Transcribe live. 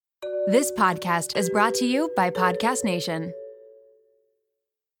This podcast is brought to you by Podcast Nation.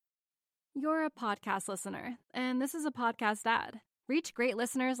 You're a podcast listener, and this is a podcast ad. Reach great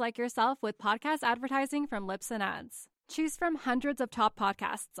listeners like yourself with podcast advertising from Libsyn Ads. Choose from hundreds of top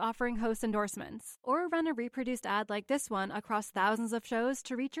podcasts offering host endorsements, or run a reproduced ad like this one across thousands of shows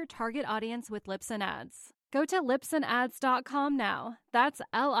to reach your target audience with Libsyn Ads. Go to libsynads.com now. That's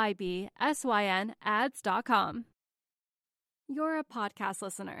LIBSYN ads.com. You're a podcast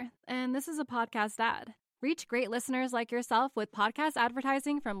listener, and this is a podcast ad. Reach great listeners like yourself with podcast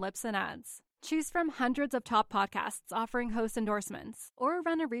advertising from Libsyn Ads. Choose from hundreds of top podcasts offering host endorsements, or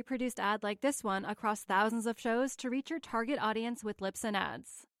run a reproduced ad like this one across thousands of shows to reach your target audience with Libsyn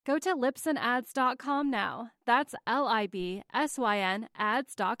Ads. Go to libsynads.com now. That's LIBSYN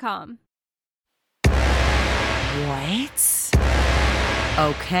ads.com. What?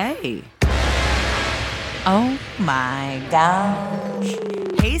 Okay. Oh my gosh.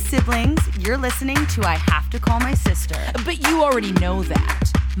 Hey siblings, you're listening to I Have to Call My Sister. But you already know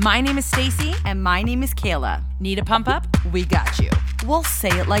that. My name is Stacy. And my name is Kayla. Need a pump up? We got you. We'll say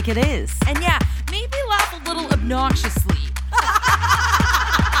it like it is. And yeah, maybe laugh a little obnoxiously.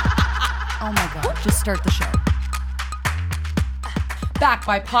 Oh my god, just start the show. Back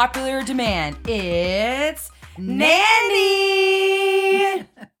by popular demand, it's Nanny!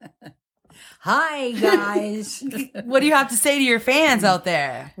 Hi, guys. What do you have to say to your fans out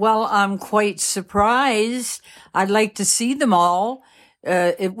there? Well, I'm quite surprised. I'd like to see them all.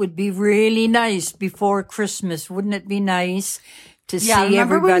 It would be really nice before Christmas. Wouldn't it be nice to see everybody?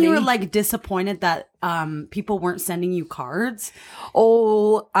 Remember when you were like disappointed that people weren't sending you cards?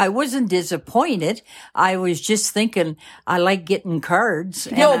 Oh, I wasn't disappointed. I was just thinking I like getting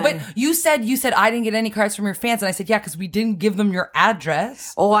cards. No, but you said I didn't get any cards from your fans, and I said yeah, because we didn't give them your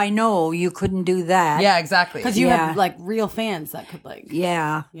address. Oh, I know you couldn't do that. Yeah, exactly. Because you have like real fans that could like,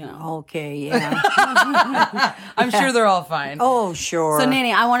 Yeah. you know. Okay. Yeah. I'm sure they're all fine. Oh, sure. So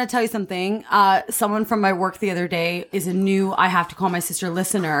Nanny, I want to tell you something. Someone from my work the other day is a new I Have to Call My Sister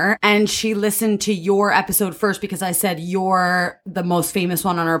listener, and she listened to your episode first because I said you're the most famous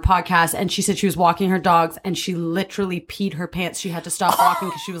one on our podcast, and she said she was walking her dogs and she literally peed her pants. She had to stop walking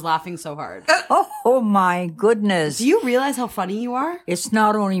because she was laughing so hard. Oh my goodness. Do you realize how funny you are? It's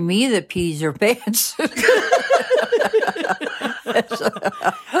not only me that pees her pants.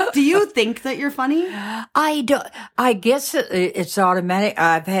 Do you think that you're funny? I don't. I guess it's automatic.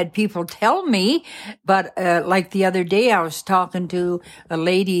 I've had people tell me, but like the other day, I was talking to a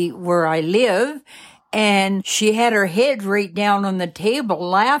lady where I live, and she had her head right down on the table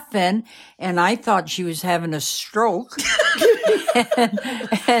laughing, and I thought she was having a stroke.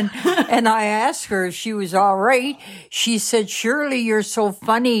 and I asked her if she was all right. She said, "Shirley, you're so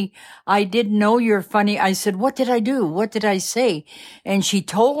funny. I didn't know you're funny." I said, "What did I do? What did I say?" And she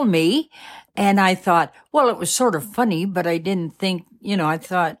told me, and I thought, well, it was sort of funny, but I didn't think, I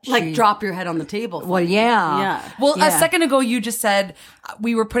thought Like drop your head on the table. Well, yeah. Yeah. Well, Yeah. a second ago, you just said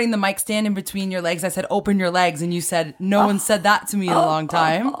we were putting the mic stand in between your legs. I said, open your legs. And you said, no one said that to me in a long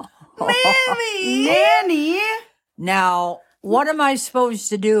time. Nanny! Now, what am I supposed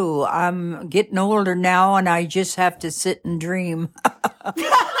to do? I'm getting older now, and I just have to sit and dream.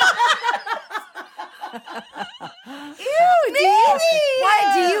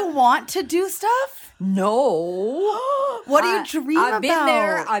 Why, do you want to do stuff? No. What do you dream about?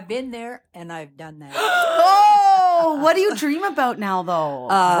 I've been there, and I've done that. Oh, what do you dream about now, though,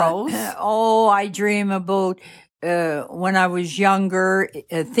 Rose? Oh, I dream about when I was younger,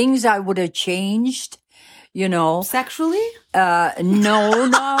 things I would have changed. Sexually? No,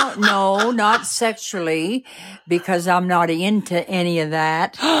 not sexually, because I'm not into any of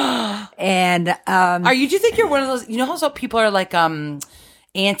that. And Do you think you're one of those, how some people are like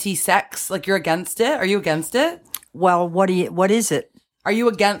anti-sex, like you're against it? Are you against it? well, what is it? Are you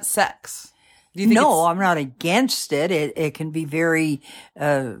against sex? Do you think No, I'm not against it. It can be very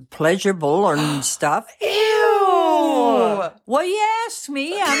pleasurable and stuff. Ew! Well, you asked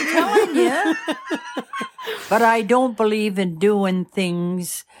me, I'm telling you. But I don't believe in doing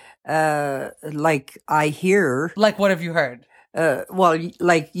things like I hear. Like, what have you heard? Well,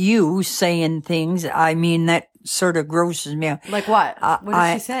 like you saying things, I mean, that sort of grosses me out. Like what? What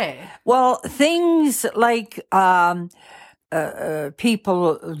did she say? Well, things like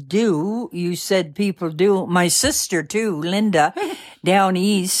people do. You said people do. My sister, too, Linda, down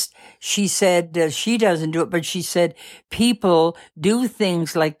east, she said she doesn't do it, but she said people do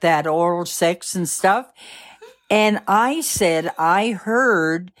things like that, oral sex and stuff. And I said, I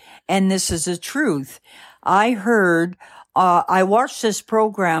heard, and this is the truth, I heard I watched this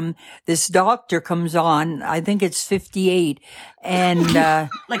program. This doctor comes on. I think it's 58, and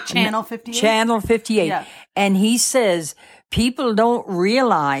Like Channel 58? Channel 58, Yeah. and he says people don't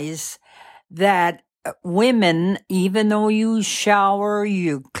realize that women, even though you shower,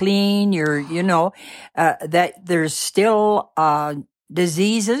 you clean, that there's still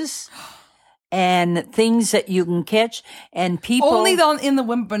diseases and things that you can catch, and people Only in the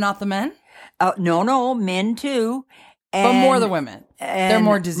women, but not the men. no, men too. But more the women. They're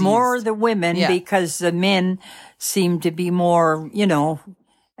more diseased. More the women, Yeah. because the men seem to be more,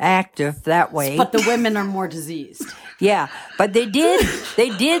 active that way. But the women are more diseased. Yeah, but they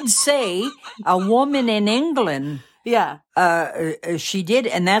did say a woman in England, Yeah. she did,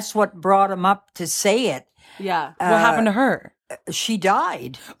 and that's what brought him up to say it. Yeah. What happened to her? She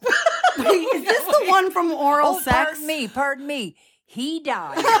died. Is this the one from Oral Sex? Pardon me. He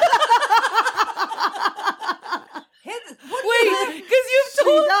died. Wait, because you've She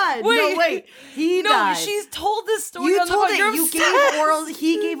told. died. Wait, No, wait. He died. she's told this story. You on the told pod- it. You're You obsessed.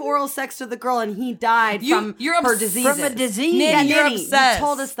 He gave oral sex to the girl, and he died from you're her obs- diseases. from a disease. Nanny, you're Nanny, obsessed. You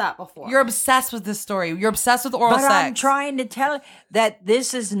told us that before. You're obsessed with this story. You're obsessed with oral But sex. I'm trying to tell you that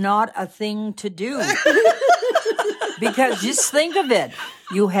this is not a thing to do. Because just think of it.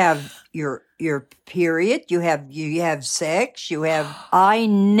 You have your period, you have sex, I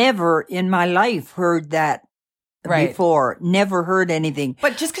never in my life heard that Right. before. Never heard anything.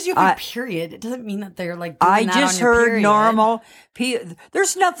 but just because you have a period, it doesn't mean that they're like doing I that just on your heard period. normal.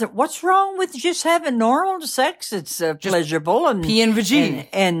 There's nothing. What's wrong with just having normal sex? It's pleasurable and pee and vagina.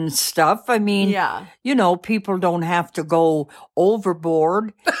 and stuff. I mean, Yeah. people don't have to go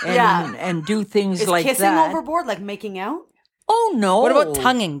overboard and Yeah. and do things Is like kissing that. overboard, like making out? Oh no! What about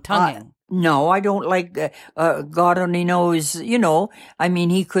tonguing? No, I don't like. God only knows. I mean,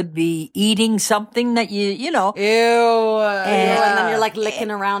 he could be eating something that Ew. And then you're like licking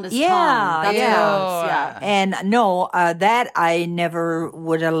around his Yeah, tongue. That's yeah. gross. Yeah. And no, that I never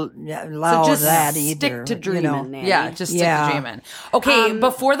would allow So just that stick either. to dreaming, Nanny. Yeah, just stick Yeah. to dreaming. Okay,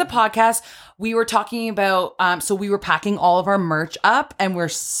 before the podcast, we were talking about, so we were packing all of our merch up and we're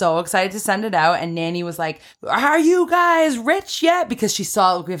so excited to send it out. And Nanny was like, are you guys rich yet? Because she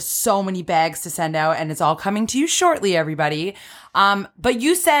saw we have so many bags to send out and it's all coming to you shortly, everybody. But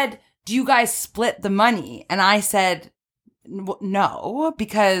you said, do you guys split the money? And I said, no,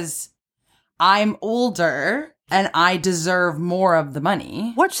 because I'm older and I deserve more of the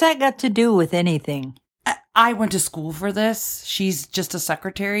money. What's that got to do with anything? I went to school for this. She's just a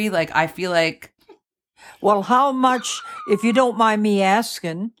secretary. Like, I feel like. Well, how much, if you don't mind me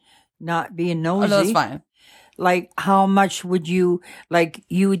asking, not being nosy. Oh, no, that's fine. Like, how much would you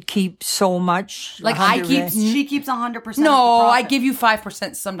would keep so much? Like, I 100 keep- rest? She keeps 100%. No, of the I profit. give you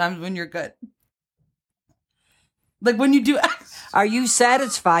 5% sometimes when you're good. Like, when you do. Are you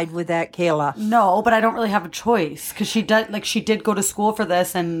satisfied with that, Kayla? No, but I don't really have a choice because she did go to school for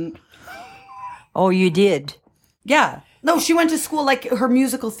this, and Oh, you did. Yeah. no, she went to school like her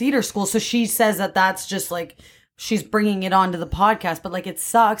musical theater school. So she says that that's just like she's bringing it onto the podcast, but like it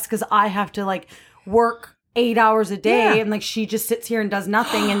sucks because I have to like work 8 hours a day, Yeah. and like she just sits here and does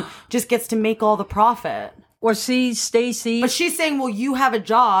nothing and just gets to make all the profit. Well, see, Stacy. But she's saying, well, you have a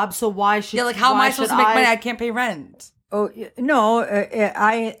job, so why should Yeah, like, how am why I supposed to should make money? I can't pay rent. Oh no,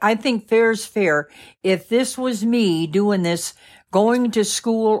 I think fair's fair. If this was me doing this, going to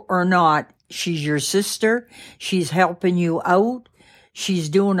school or not, she's your sister. She's helping you out. She's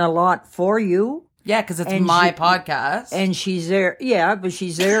doing a lot for you, Yeah, because it's And my she- podcast. and she's there. Yeah, but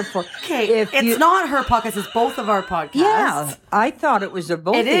she's there for. Okay, it's not her podcast; it's both of our podcasts. Yeah, I thought it was a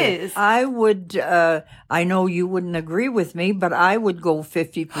both. It of you. is. I would. I know you wouldn't agree with me, but I would go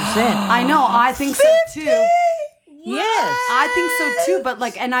 50%. I know. I think so too. Yes. I think so too, but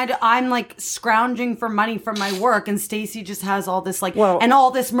like, and I'm like scrounging for money from my work, and Stacy just has all this like, Well- and all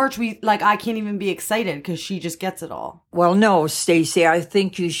this merch. I can't even be excited because she just gets it all. Well, no, Stacy, I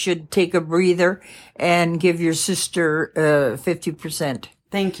think you should take a breather and give your sister 50%.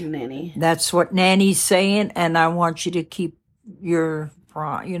 Thank you, Nanny. That's what Nanny's saying, and I want you to keep your,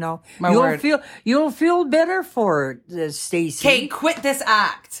 My you'll word. you'll feel better for it, Stacy. Okay, quit this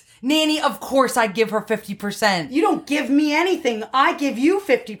act. Nanny, of course I give her 50%. You don't give me anything. I give you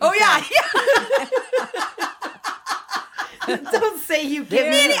 50%. Oh, yeah. Don't say you give me.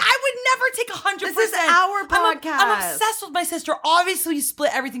 Nanny, I would never take 100%. This is our podcast. I'm obsessed with my sister. Obviously, you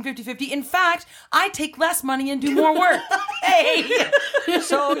split everything 50-50. In fact, I take less money and do more work. Hey,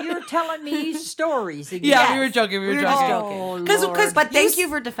 So you're telling me stories again. Yeah, we were joking. We were just joking. Oh, Because, Lord. but thank you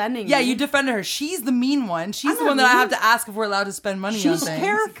for defending Yeah, me. you defended her. She's the mean one. She's the not one that I mean. have to ask if we're allowed to spend money on She's things.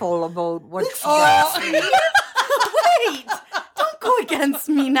 careful about what she does. Oh, Wait. against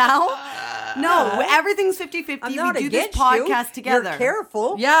me now? No, everything's 50-50. I'm not we do this against podcast you. together. You're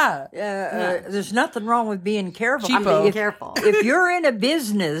careful. Yeah. There's nothing wrong with being careful. Cheapo. Be careful. If you're in a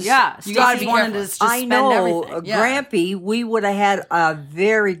business, You gotta be wanting to just I spend know, everything. Grampy, we would have had a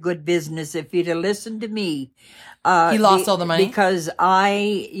very good business if you'd have listened to me. He lost all the money? Because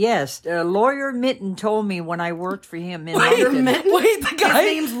Lawyer Mitten told me when I worked for him in London. Wait, the guy's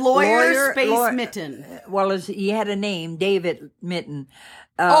name's Lawyer Lawyer- Mitten. Well, he had a name, David Mitten.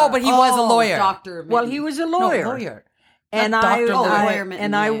 But he was a lawyer. Dr. Mitten. Well, he was a No, lawyer. lawyer. And Not Dr. Lawyer Mitten,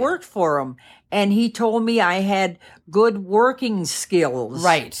 and I yeah. worked for him. And he told me I had good working skills.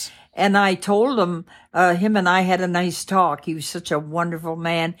 Right. And I told him, him and I had a nice talk. He was such a wonderful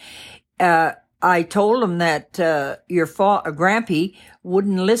man. I told him that your Grampy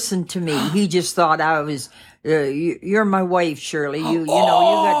wouldn't listen to me. He just thought I was, you're my wife, Shirley. You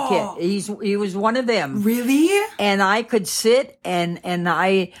got kids. He was one of them. Really? And I could sit and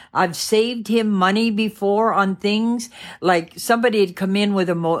I've saved him money before on things like somebody had come in with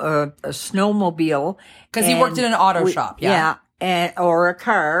a snowmobile Because he worked in an auto shop. Yeah. or a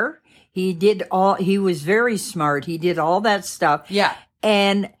car. He was very smart. He did all that stuff. Yeah.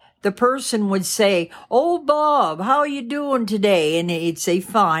 And the person would say, "Oh, Bob, how are you doing today?" And he'd say,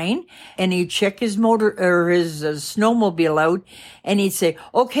 "Fine." And he'd check his his snowmobile out, and he'd say,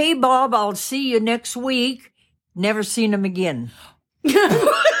 "Okay, Bob, I'll see you next week." Never seen him again.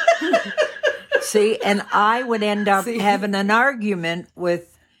 See, and I would end up having an argument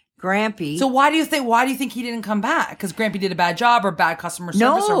with Grampy. So why do you think he didn't come back? Because Grampy did a bad job or bad customer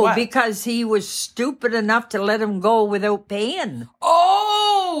service or no, what? because he was stupid enough to let him go without paying.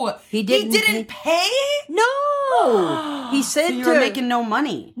 Oh! He didn't pay? No, he said So you were making no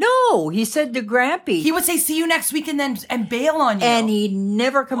money. No, he said to Grampy. He would say, "See you next week," and bail on you. And he'd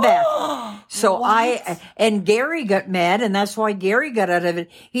never come back. So and Gary got mad, and that's why Gary got out of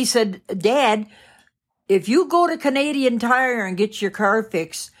it. He said, "Dad, if you go to Canadian Tire and get your car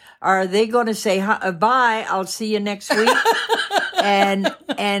fixed, are they going to say, bye, I'll see you next week?" and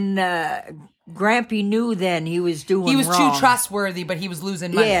Grampy knew then he was doing he was wrong. too trustworthy, but he was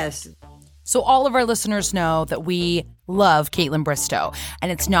losing money. Yes. So all of our listeners know that we love Caitlin Bristowe.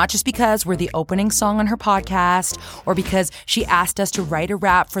 And it's not just because we're the opening song on her podcast or because she asked us to write a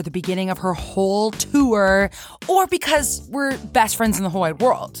rap for the beginning of her whole tour or because we're best friends in the whole wide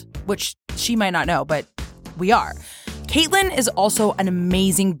world, which she might not know, but we are. Caitlin is also an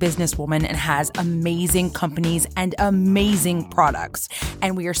amazing businesswoman and has amazing companies and amazing products.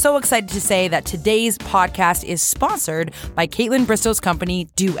 And we are so excited to say that today's podcast is sponsored by Caitlin Bristowe's company,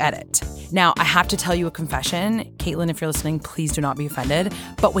 Do Edit. Now, I have to tell you a confession. Caitlin, if you're listening, please do not be offended.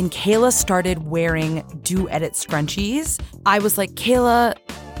 But when Kayla started wearing Do Edit scrunchies, I was like, Kayla,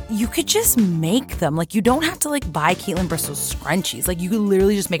 you could just make them. Like, you don't have to, buy Caitlin Bristowe's scrunchies. Like, you could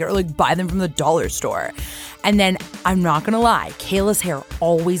literally just make it or, buy them from the dollar store. And then, I'm not gonna lie, Kayla's hair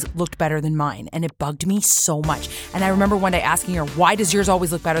always looked better than mine. And it bugged me so much. And I remember one day asking her, why does yours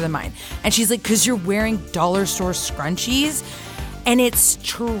always look better than mine? And she's like, because you're wearing dollar store scrunchies. And it's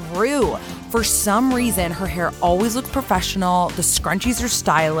true. For some reason, her hair always looks professional. The scrunchies are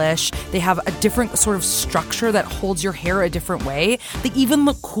stylish. They have a different sort of structure that holds your hair a different way. They even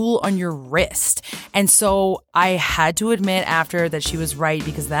look cool on your wrist. And so I had to admit after that she was right,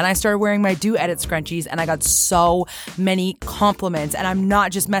 because then I started wearing my Do Edit scrunchies and I got so many compliments. And I'm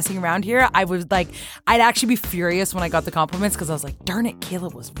not just messing around here. I was like, I'd actually be furious when I got the compliments because I was like, darn it,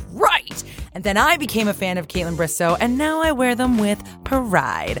 Kayla was right. And then I became a fan of Caitlin Bristowe and now I wear them with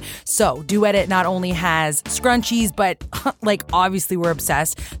pride. So Do Edit not only has scrunchies, but obviously we're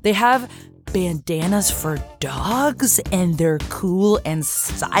obsessed. They have bandanas for dogs and they're cool and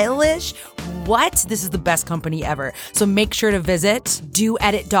stylish. What? This is the best company ever. So make sure to visit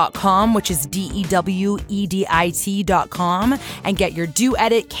doedit.com, which is DEWEDIT.com, and get your Do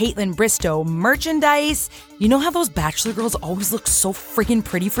Edit Caitlin Bristowe merchandise. You know how those Bachelor girls always look so freaking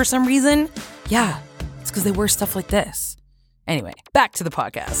pretty for some reason? Yeah, it's because they wear stuff like this. Anyway, back to the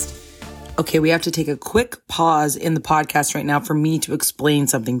podcast. Okay, we have to take a quick pause in the podcast right now for me to explain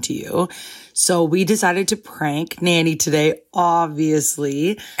something to you. So we decided to prank Nanny today,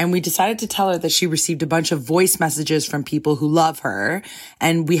 obviously, and we decided to tell her that she received a bunch of voice messages from people who love her,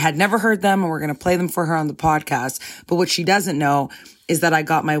 and we had never heard them, and we're going to play them for her on the podcast. But what she doesn't know is that I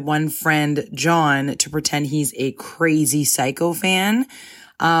got my one friend, John, to pretend he's a crazy Psycho fan.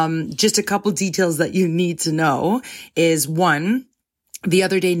 Just a couple details that you need to know is, one, the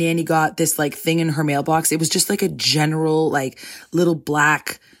other day, Nanny got this thing in her mailbox. It was just a general little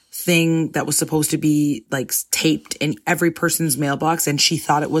black thing that was supposed to be taped in every person's mailbox. And she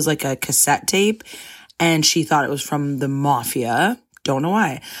thought it was a cassette tape and she thought it was from the mafia. Don't know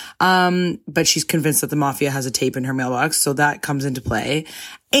why. But she's convinced that the mafia has a tape in her mailbox. So that comes into play.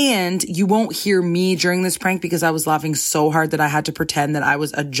 And you won't hear me during this prank because I was laughing so hard that I had to pretend that I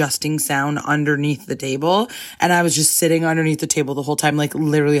was adjusting sound underneath the table. And I was just sitting underneath the table the whole time, like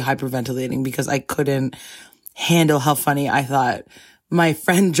literally hyperventilating because I couldn't handle how funny I thought my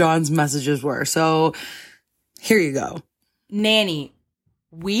friend John's messages were. So here you go. Nanny,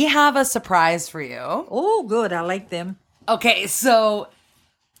 we have a surprise for you. Oh, good. I like them. Okay, so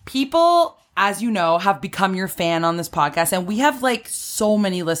people, as you know, have become your fan on this podcast, and we have like so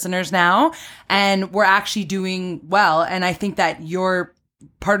many listeners now, and we're actually doing well. And I think that you're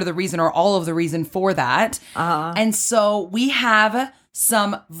part of the reason or all of the reason for that. And so we have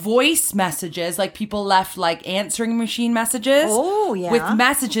some voice messages, like people left like answering machine messages. Oh, yeah. With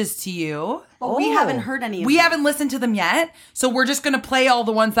messages to you. But we haven't heard any of We them. haven't listened to them yet, so we're just going to play all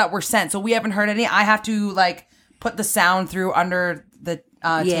the ones that were sent. So we haven't heard any. I have to like put the sound through under the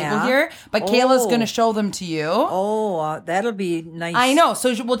table here, but Kayla's going to show them to you. Oh, that'll be nice. I know.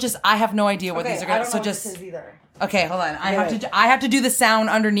 So we'll just, I have no idea what these are going to, so know just, what this is either. okay, hold on. I have to do the sound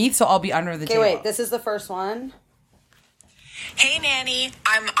underneath, so I'll be under the table. Wait, this is the first one. Hey, Nanny.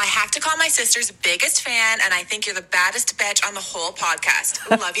 I have to call my sister's biggest fan, and I think you're the baddest bitch on the whole podcast.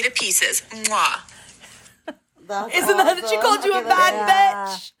 Love you to pieces. Mwah. Isn't that she called you a bad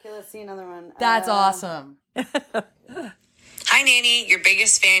bitch? Okay, let's see another one. That's awesome. Hi, Nanny. Your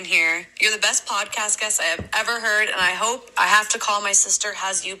biggest fan here. You're the best podcast guest I have ever heard, and I hope I have to call my sister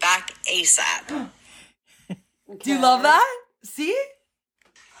has you back ASAP. Do you love that? See?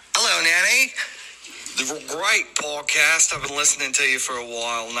 Hello, Nanny. The great podcast. I've been listening to you for a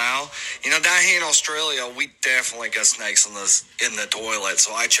while now. You know, down here in Australia, we definitely got snakes in the toilet,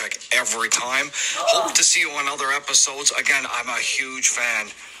 so I check every time. Hope to see you on other episodes. Again, I'm a huge fan.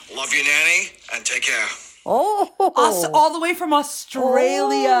 Love you, Nanny, and take care. Oh. All the way from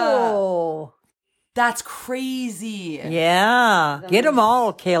Australia. Oh. That's crazy. Yeah. Get them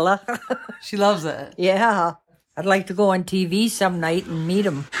all, Kayla. She loves it. Yeah. I'd like to go on TV some night and meet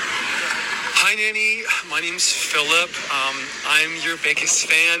them. Hi, Nanny. My name's Philip. I'm your biggest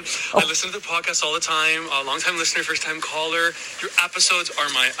fan. I listen to the podcast all the time. A long-time listener, first-time caller. Your episodes are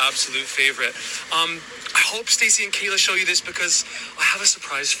my absolute favorite. I hope Stacey and Kayla show you this because I have a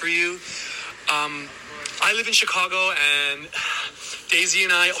surprise for you. I live in Chicago, and Daisy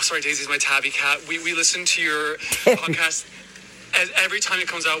and I... Oh, sorry, Daisy's my tabby cat. We listen to your podcast every time it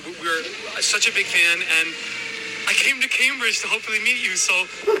comes out. We're such a big fan, and I came to Cambridge to hopefully meet you, so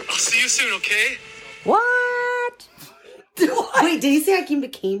I'll see you soon, okay? What? Wait, did you say I came to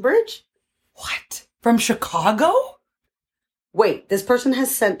Cambridge? What? From Chicago? Wait, this person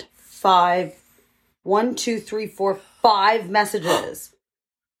has sent 5 messages.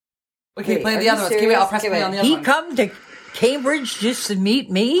 Okay, Wait, play are the you other ones. Okay, serious? wait, I'll press Okay, play wait. on the other He one. come to Cambridge just to meet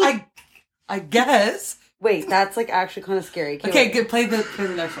me? I guess. Wait, that's like actually kind of scary. Okay, wait. good. Play the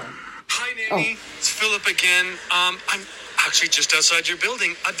next one. Hi, Nanny. It's Philip again. I'm actually just outside your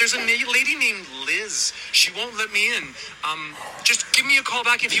building. There's a lady named Liz. She won't let me in. Just give me a call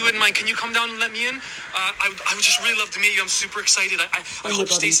back if you wouldn't mind. Can you come down and let me in? I would just really love to meet you. I'm super excited. I hope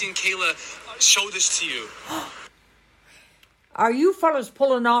Stacey and Kayla show this to you. Are you fellas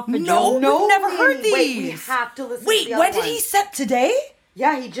pulling off a No, joke? we've never heard these. Wait, we have to listen to Wait, the when other did he ones. set today?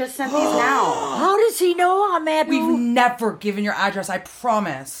 Yeah, he just sent these now. How does he know I'm at We've never given your address, I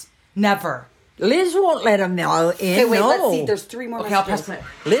promise. Never. Liz won't let him in. Okay, wait, no. let's see. There's 3 more Okay, I'll press messages.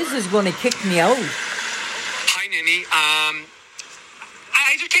 play. Liz is going to kick me out. Hi, Nanny.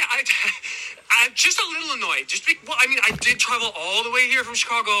 I just can't. I'm just a little annoyed. I did travel all the way here from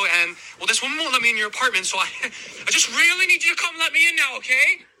Chicago, and this woman won't let me in your apartment, so I just really need you to come let me in now,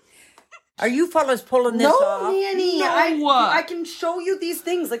 okay? Are you fellas pulling this No, off? Nanny. No. I can show you these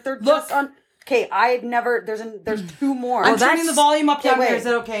things. Like they're just on. Okay, I've never. There's 2 more. I'm turning the volume up down wait. here. Is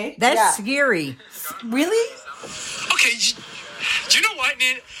that okay? That's Yeah. scary. Really? Okay, you know what,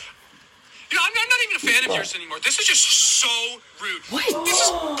 Nan? You know, I'm not even a fan of yours anymore. This is just so rude. What? This is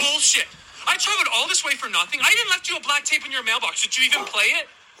bullshit. I traveled all this way for nothing. I even left you a black tape in your mailbox. Did you even play it?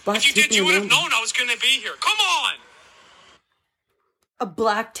 If you did, you would have known I was going to be here. Come on! A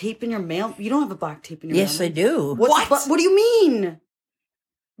black tape in your mail? You don't have a black tape in your Yes, I mailbox. do. What do you mean?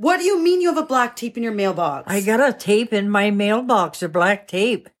 What do you mean you have a black tape in your mailbox? I got a tape in my mailbox, a black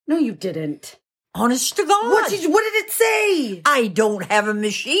tape. No, you didn't. Honest to God. What did it say? I don't have a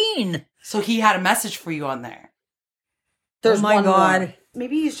machine. So he had a message for you on there. There's Oh my one God. more.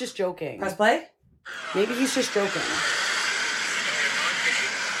 Maybe he's just joking. Press play? Maybe he's just joking.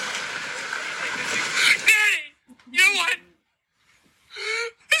 Nanny! You know what?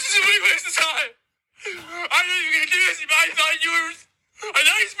 This is a big waste of time. I know you're going to do this, but I thought you were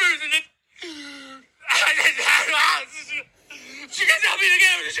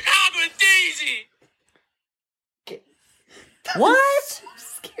Chicago with Daisy. What?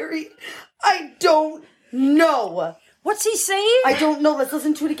 Scary. I don't know. What's he saying? I don't know. Let's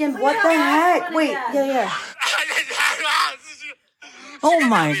listen to it again. What the heck? Wait. Yeah. Oh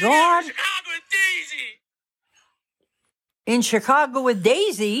my God. Chicago with Daisy. In Chicago with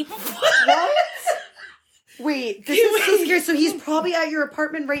Daisy? What? Wait, this is so scary. So he's probably at your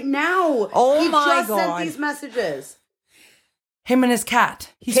apartment right now. Oh he my just God. sent these messages. Him and his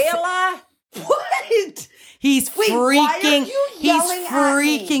cat. Kayla? What? He's Wait, freaking. why are you He's yelling at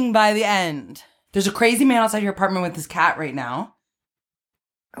me? freaking by the end. There's a crazy man outside your apartment with his cat right now.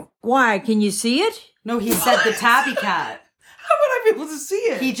 Why? Can you see it? No, he said the tabby cat. How would I be able to see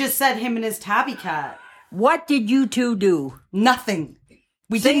it? He just said him and his tabby cat. What did you two do? Nothing.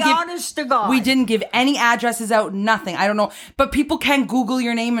 We Say didn't give. honest to God. We didn't give any addresses out. Nothing. I don't know. But people can Google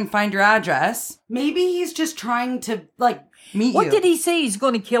your name and find your address. Maybe he's just trying to, Meet What you. did he say? He's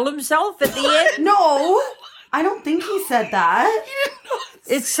going to kill himself at the end? No, I don't think he said that.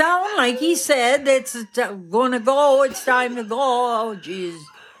 It sounded like he said it's going to go. It's time to go. Oh, jeez.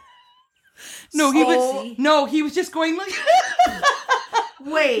 No, he Oh. was. No, he was just going like.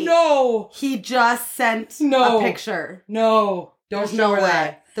 Wait. No. He just sent No. a picture. No. Don't There's show no her way.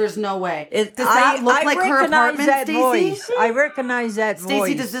 that. There's no way. It- Does that look I like her recognize apartment, that Stacey? voice. I recognize that voice.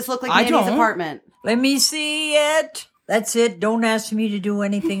 Stacey, does this look like I Nanny's don't. apartment? Let me see it. That's it. Don't ask me to do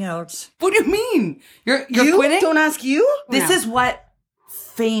anything else. What do you mean? You're You? quitting? Don't ask you? This No. is what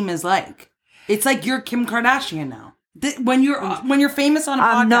fame is like. It's like you're Kim Kardashian now. When you're famous on a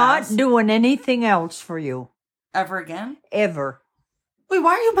podcast I'm not doing anything else for you. ever again. Ever. Wait,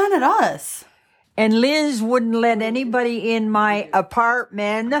 why are you mad at us? And Liz wouldn't let anybody in my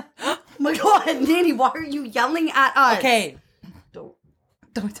apartment. Oh my God, Nanny, why are you yelling at us? Okay.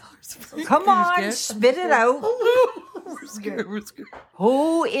 Don't tell her. Come on, scared? spit it out. We're scared.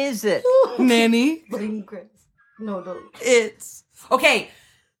 Who is it? Nanny. No. It's okay.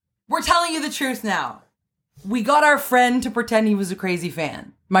 We're telling you the truth now. We got our friend to pretend he was a crazy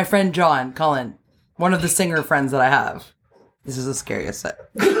fan. My friend John Cullen, one of the singer friends that I have. This is the scariest set.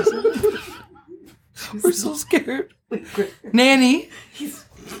 We're so scared. Nanny.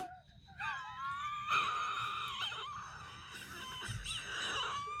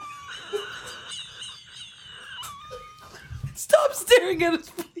 Stop staring at us,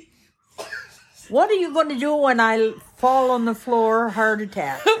 please. What are you going to do when I fall on the floor, heart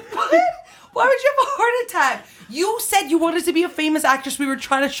attack? What? Why would you have a heart attack? You said you wanted to be a famous actress. We were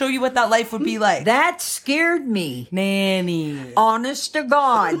trying to show you what that life would be like. That scared me. Nanny. Honest to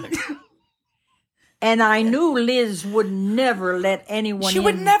God. And I knew Liz would never let anyone in. She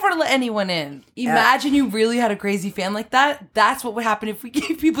would never let anyone in. Imagine you really had a crazy fan like that. That's what would happen if we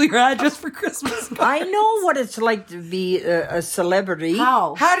gave people your address for Christmas. I know what it's like to be a celebrity.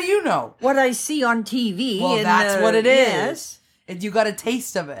 How? How do you know? What I see on TV. Well, and, that's what it is. Yes. And you got a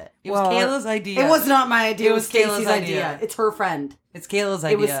taste of it. It was Well, Kayla's idea. It was not my idea. It It was was Stacey's Kayla's idea. idea. It's her friend. It's Kayla's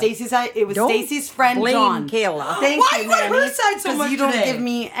idea. It was Stacey's. It was Don't Stacey's friend blame John. Kayla. Thank Why you, are you on Nanny, her side so 'cause much you don't today? give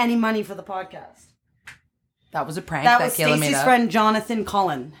me any money for the podcast. That was a prank That that, was Kayla made Stacey's up. friend Jonathan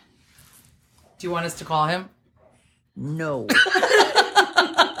Cullen. Do you want us to call him? No.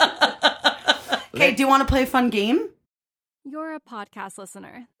 Okay, do you want to play a fun game? You're a podcast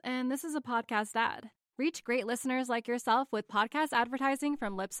listener, and this is a podcast ad. Reach great listeners like yourself with podcast advertising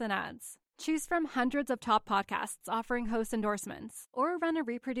from Lips and Ads. Choose from hundreds of top podcasts offering host endorsements, or run a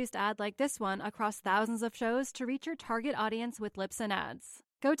reproduced ad like this one across thousands of shows to reach your target audience with Lips and Ads.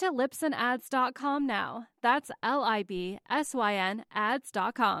 Go to lipsandads.com now. That's LIBSYN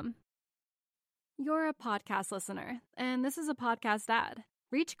ads.com. You're a podcast listener, and this is a podcast ad.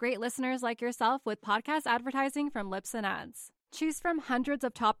 Reach great listeners like yourself with podcast advertising from Lips and Ads. Choose from hundreds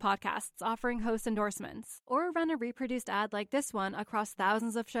of top podcasts offering host endorsements, or run a reproduced ad like this one across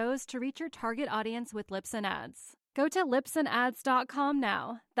thousands of shows to reach your target audience with Lips and Ads. Go to lipsandads.com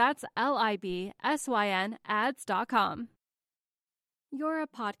now. That's LIBSYN ads.com. You're a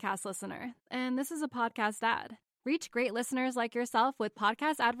podcast listener, and this is a podcast ad. Reach great listeners like yourself with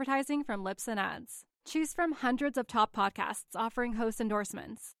podcast advertising from Lips and Ads. Choose from hundreds of top podcasts offering host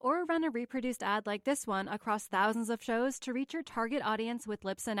endorsements, or run a reproduced ad like this one across thousands of shows to reach your target audience with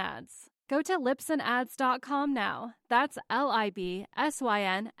Lips and Ads. Go to lipsandads.com now. That's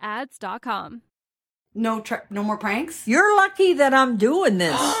LIBSYN ads.com. No more pranks? You're lucky that I'm doing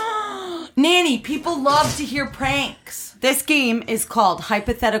this. Nanny, people love to hear pranks. This game is called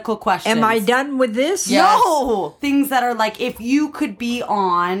Hypothetical Questions. Am I done with this? Yes. No! Things that are like, if you could be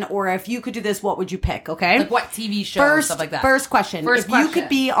on, or if you could do this, what would you pick, okay? Like what TV show, First, stuff like that. First question. First if you question. could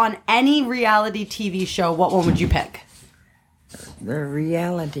be on any reality TV show, what one would you pick? The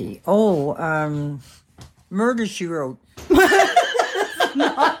reality. Oh, Murder, She Wrote.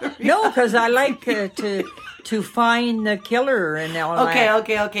 No, because I like to find the killer and all that.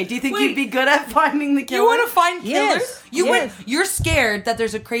 Okay. Do you think you'd be good at finding the killer? You want to find killers? Yes. You're scared that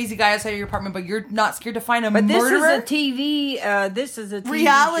there's a crazy guy outside your apartment, but you're not scared to find a But murderer? this is a TV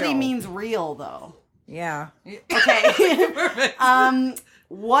Reality show. means real, though. Yeah. Okay.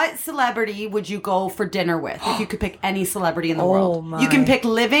 What celebrity would you go for dinner with if you could pick any celebrity in the world? my. You can pick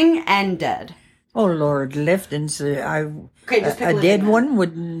living and dead. Oh, Lord, Lifton's. Just pick A living dead then. one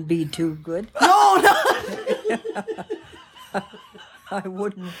wouldn't be too good. No. I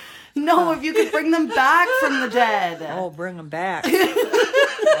wouldn't. No, if you could bring them back from the dead. Oh, bring them back.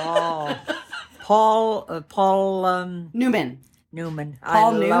 Oh, Paul Newman. Newman.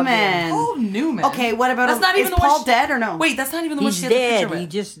 Paul I love Newman. him. Oh, Newman. Okay, what about That's not even is the one Paul she- dead or no? Wait, that's not even the one He's she had the dead. picture He with.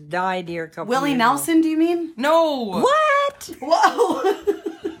 just died here a couple Willie years Nelson, do you mean? No. What? Whoa.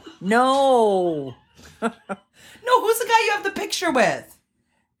 No. No, who's the guy you have the picture with?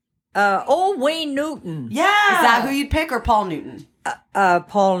 Wayne Newton. Yeah. Is that who you'd pick or Paul Newton?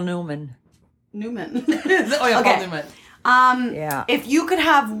 Paul Newman. Newman. Oh, yeah, Okay. Paul Newman. Yeah. If you could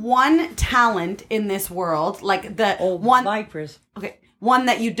have one talent in this world, like the one Vipers. okay, one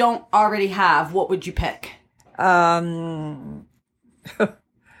that you don't already have, what would you pick?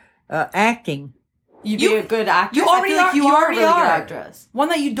 Acting. You'd be a good actress. You already I feel like are. you You are a already really good are. actress. One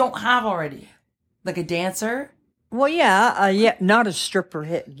that you don't have already. Like a dancer? Well, yeah, not a stripper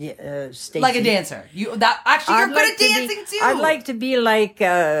hit, Stacey. Like a dancer. You're good at dancing too. I'd like to be like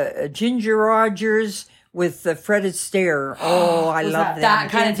Ginger Rogers with Fred Astaire. Oh, I love them. that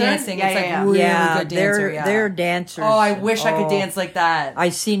kind of Dancer? dancing. Yeah, It's like yeah, yeah. really yeah, good dancer. they're dancers. Oh, I wish I could dance like that. I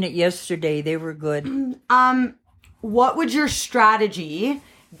seen it yesterday. They were good. What would your strategy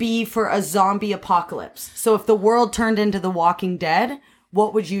be for a zombie apocalypse? So if the world turned into The Walking Dead,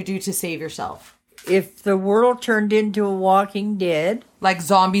 what would you do to save yourself? If the world turned into a Walking Dead, Like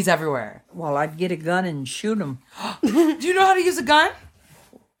zombies everywhere. well, I'd get a gun and shoot them. Do you know how to use a gun?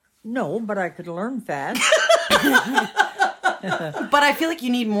 No, but I could learn fast. But I feel like you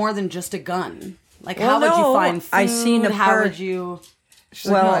need more than just a gun. Like, Well, how would you no, find food? I seen a How part- would you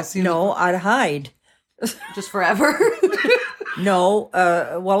Well, I'd hide. just forever? No,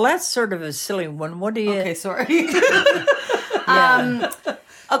 well, that's sort of a silly one. What do you? Okay, sorry.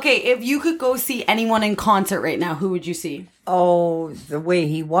 Okay, if you could go see anyone in concert right now, who would you see? Oh, the way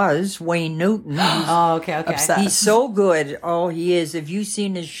he was, Wayne Newton. Oh, okay. Upset. He's so good. Oh, he is. Have you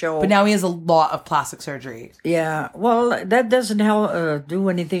seen his show? But now he has a lot of plastic surgery. Yeah. Well, that doesn't help do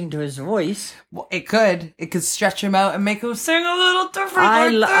anything to his voice. Well, it could. It could stretch him out and make him sing a little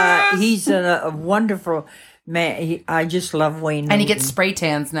different. Like this. He's a wonderful man. I just love Wayne Newton. And he gets spray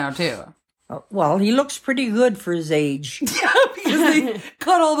tans now too. Well, he looks pretty good for his age. Because they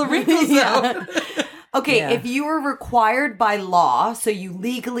cut all the wrinkles out. Okay, Yeah. if you were required by law, so you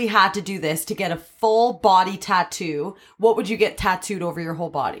legally had to do this to get a full body tattoo, what would you get tattooed over your whole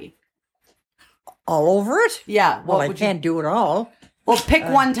body? All over it? Yeah, what Well, I would can't do it all. Well, pick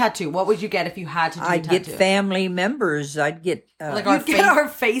one tattoo. What would you get if you had to do a I'd tattoo? get family members. I'd get Like You'd get our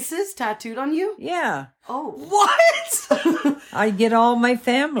faces tattooed on you? yeah. Oh. What? I'd get all my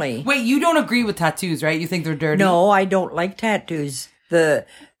family. Wait, you don't agree with tattoos, right? You think they're dirty? No, I don't like tattoos. The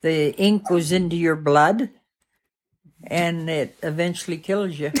ink goes into your blood, and it eventually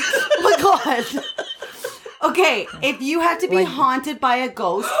kills you. Oh my god. Okay, if you had to be haunted by a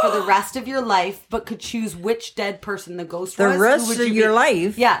ghost for the rest of your life, but could choose which dead person the ghost The was, who rest would of you your be?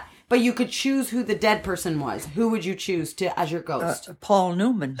 life? Yeah, but you could choose who the dead person was. Who would you choose to as your ghost? Paul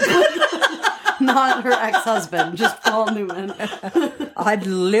Newman. Not her ex-husband, just Paul Newman. I'd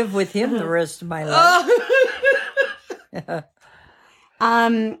live with him the rest of my life.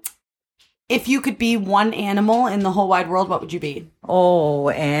 If you could be one animal in the whole wide world, what would you be? Oh,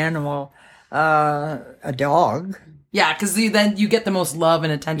 animal. A dog. Yeah, because then you get the most love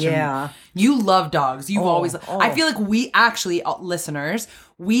and attention. Yeah. You love dogs. You've always. I feel like we actually, listeners,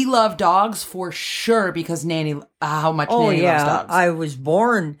 we love dogs for sure because how much Oh, Nanny yeah. loves dogs. I was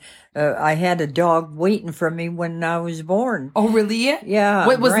born. I had a dog waiting for me when I was born. Oh, really? Yeah.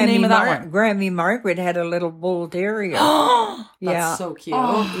 What was the name of that one? Grammy Margaret had a little bull terrier. That's yeah. so cute.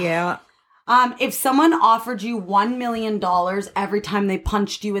 Yeah. If someone offered you $1 million every time they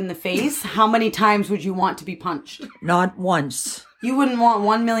punched you in the face, how many times would you want to be punched? Not once. You wouldn't want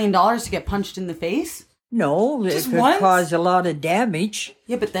 $1 million to get punched in the face? No, Just it could once? cause a lot of damage.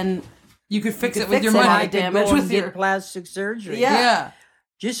 Yeah, but then You could fix You it could with fix your it. money. I could damage go and with get your- plastic surgery. Yeah. Yeah.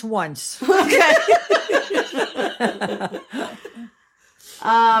 Just once.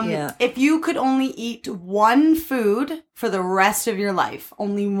 Yeah. If you could only eat one food for the rest of your life,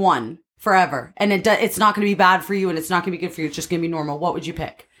 only one, forever, and it's not going to be bad for you and it's not going to be good for you, it's just going to be normal, what would you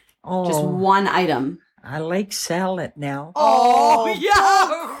pick? Just one item. I like salad now. Oh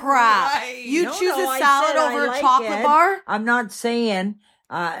yeah, crap! Right. You No, choose no, a I salad said I over like a chocolate it. bar? I'm not saying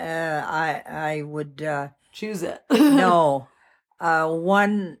I would choose it. No.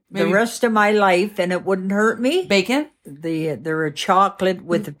 The rest of my life, and it wouldn't hurt me. Bacon? They're a chocolate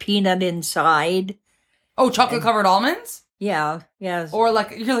with a peanut inside. Oh, chocolate covered almonds? Yeah, yes. Or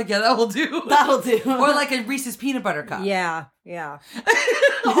like, you're like, yeah, that will do. That'll do. Or like a Reese's peanut butter cup. Yeah.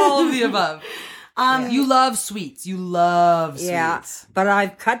 All of the above. You love sweets. You love sweets. Yeah, but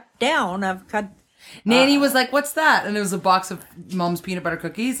I've cut down. Nanny was like, what's that? And it was a box of Mom's peanut butter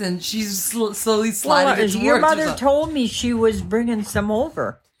cookies, and she's slowly sliding it your towards mother herself. told me she was bringing some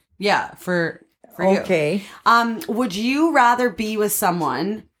over. Yeah, for you. Okay. Would you rather be with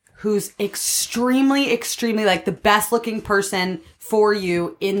someone who's extremely, extremely like the best looking person for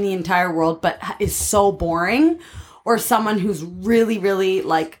you in the entire world, but is so boring, or someone who's really, really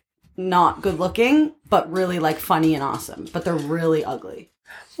like not good looking, but really like funny and awesome, but they're really ugly?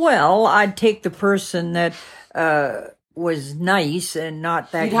 Well, I'd take the person that was nice and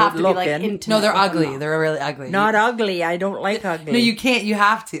not that You'd good have to be, looking. like, intimate No, they're with them, ugly. though. They're really ugly. Not ugly. I don't like ugly. No, you can't. You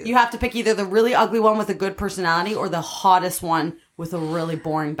have to. You have to pick either the really ugly one with a good personality or the hottest one with a really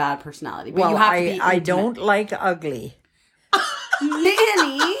boring bad personality. But Well, you have to be I intimate. don't like ugly.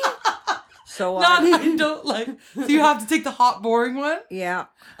 Nanny. So Not I don't like. So you have to take the hot, boring one? yeah.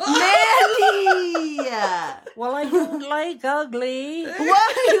 Nanny. Well, I don't like ugly.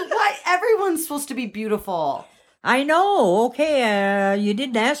 What? Everyone's supposed to be beautiful. I know. Okay, you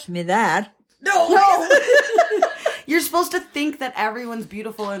didn't ask me that. No. You're supposed to think that everyone's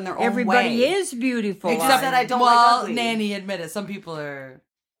beautiful in their own Everybody way. is beautiful. Except that I don't well, like ugly. Nanny, admit it. Some people are.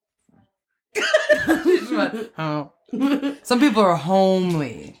 Oh. Some people are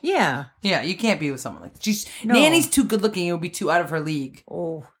homely. Yeah. Yeah, you can't be with someone like that. No. Nanny's too good looking. It would be too out of her league.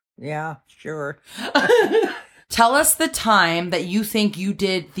 Oh, yeah, sure. Tell us the time that you think you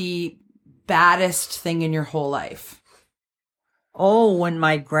did the baddest thing in your whole life. Oh, when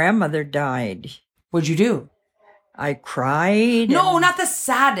my grandmother died. What'd you do? I cried. No, not the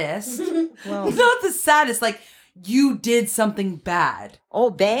saddest. Well, Not the saddest. Like, you did something bad. oh,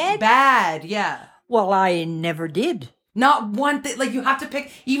 bad? Bad, yeah. Well, I never did. Not one thing. Like, you have to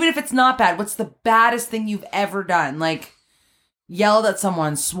pick, even if it's not bad, what's the baddest thing you've ever done? Like, yelled at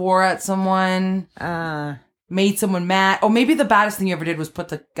someone, swore at someone, made someone mad. Oh, maybe the baddest thing you ever did was put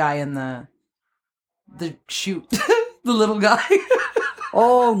the guy in the chute. The little guy.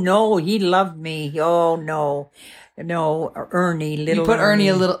 Oh, no, he loved me. Oh, no. No, Ernie, little You put Ernie,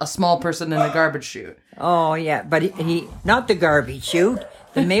 Ernie. a small person in a garbage chute. Oh, yeah, but he not the garbage chute,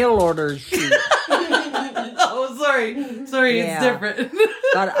 the mail order chute. Oh, sorry, Yeah. it's different.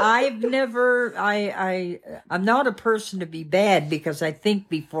 But I've never, I'm not a person to be bad because I think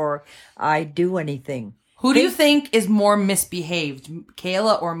before I do anything. Who do you think is more misbehaved,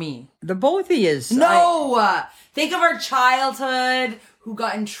 Kayla or me? The both of yous. No, think of our childhood. Who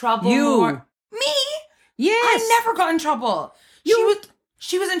got in trouble? You. more. Me? Yes. I never got in trouble.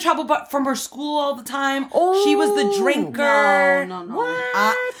 She was in trouble, but from her school all the time. Oh, she was the drinker. No.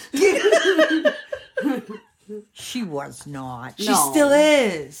 What? She was not. She still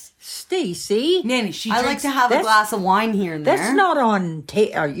is. Stacy. Nanny, she I like drinks. to have a That's- glass of wine here and there. That's not on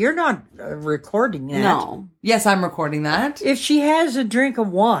tape. You're not recording that. No. Yes, I'm recording that. If she has a drink of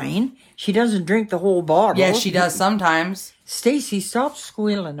wine, she doesn't drink the whole bottle. Yes, she does sometimes. Stacy, stop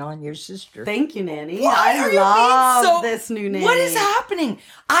squealing on your sister. Thank you, Nanny. Why are I you love being so- this new Nanny. What is happening?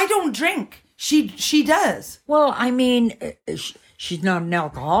 I don't drink. She does. Well, I mean, she's not an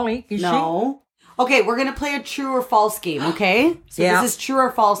alcoholic, is No. Okay, we're going to play a true or false game, okay? So Yeah. this is true or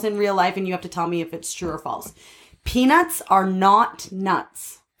false in real life, and you have to tell me if it's true or false. Peanuts are not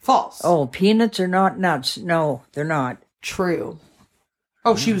nuts. False. she? Oh, peanuts are not nuts. No, they're not. True.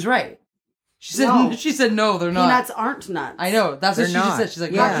 Oh, she was right. She said No. she said no, they're not. Peanuts aren't nuts. I know. That's what They're she just not. said. She's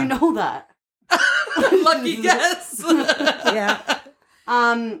like, Yeah. How'd you know that? lucky guess. Yeah.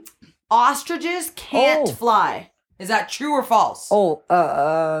 Ostriches can't Oh. fly. Is that true or false? Oh,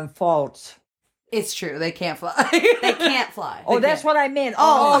 false. It's true. They can't fly. They can't fly. Oh, that's what I meant.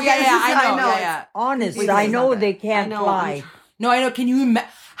 Oh, Honest. yeah, I know. I know. Yeah. Honest, Wait, I wait, know wait. they can't I know. fly. No, I know. Can you imagine?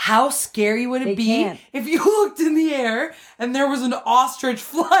 How scary would it They be can't. if you looked in the air and there was an ostrich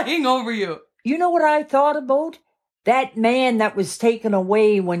flying over you? You know what I thought about? That man that was taken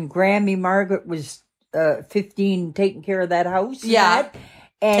away when Grammy Margaret was 15 taking care of that house. and Yeah. that.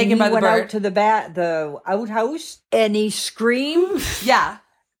 And Taken he by the went bird. out to the outhouse and he screamed. Yeah.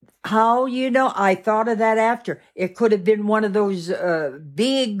 How I thought of that after. It could have been one of those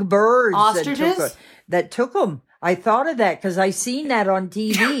big birds Ostriches? that took him. I thought of that because I seen that on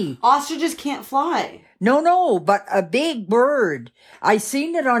TV. Ostriches can't fly. No, but a big bird. I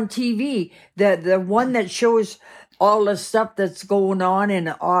seen it on TV. The one that shows all the stuff that's going on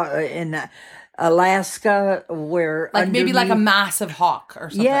in Alaska, where Like maybe like a underneath- massive hawk or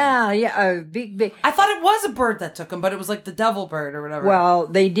something. yeah, a big. I thought it was a bird that took him, but it was like the devil bird or whatever. Well,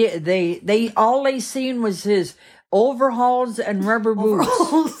 they did. They all they seen was his overalls and rubber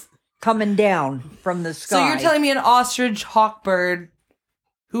boots coming down from the sky. so you're telling me an ostrich hawk bird,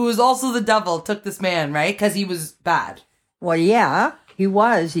 who was also the devil, took this man, right? Because he was bad. Well, yeah, he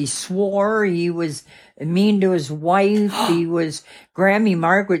was. He swore. He was mean to his wife. He was. Grammy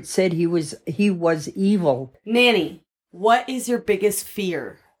Margaret said he was evil. Nanny, what is your biggest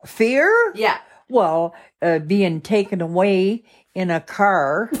fear? Fear? Yeah. Well, being taken away in a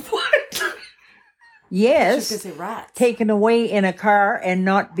car. What? Yes. I was just gonna say rats. Taken away in a car and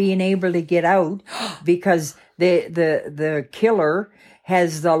not being able to get out because the killer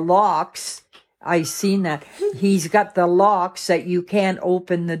has the locks. I seen that. He's got the locks that you can't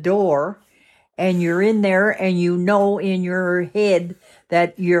open the door, and you're in there and you know in your head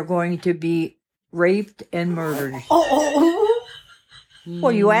that you're going to be raped and murdered.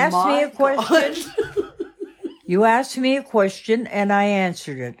 Well, you asked me a question. You asked me a question and I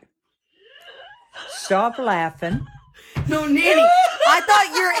answered it. Stop laughing. No, Nanny, I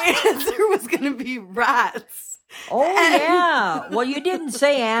thought your answer was going to be rats. Oh, yeah. Well, you didn't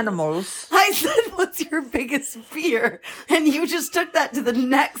say animals. I said, what's your biggest fear? And you just took that to the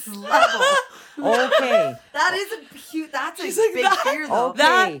next level. Okay. That is a cute, that's a She's like, big that- fear, though. Okay.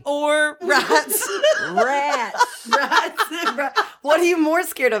 That or rats. Rats. Rats and What are you more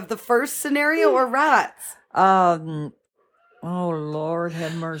scared of, the first scenario or rats? Oh, Lord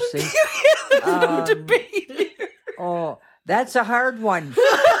have mercy. No debate here. Oh, that's a hard one.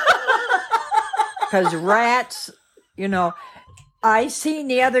 Because rats, I seen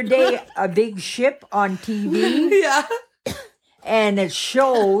the other day a big ship on TV. Yeah. And it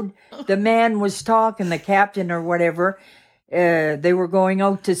showed the man was talking, the captain or whatever. They were going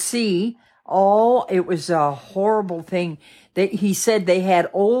out to sea. Oh, it was a horrible thing. He said they had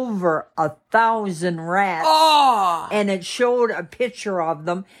over 1,000 rats. Oh. And it showed a picture of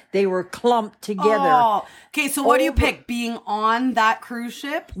them. They were clumped together. Oh. Okay, so what do you Over- pick? Being on that cruise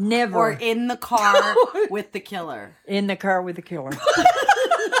ship? Never. Or in the car with the killer? In the car with the killer.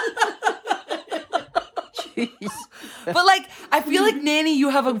 Jeez. But like, I feel like Nanny, you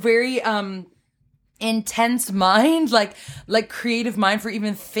have a very intense mind, like creative mind for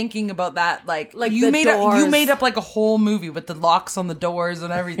even thinking about that. Like you the made doors. you made up like a whole movie with the locks on the doors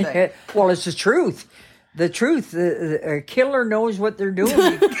and everything. Well, it's the truth. The truth. The killer knows what they're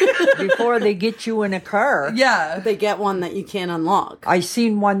doing before they get you in a car. Yeah. They get one that you can't unlock. I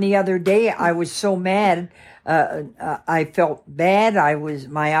seen one the other day. I was so mad. I felt bad.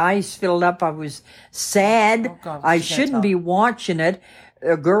 My eyes filled up. I was sad. Oh, God, I you can't shouldn't tell. be watching it.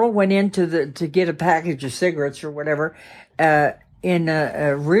 A girl went in to get a package of cigarettes or whatever. In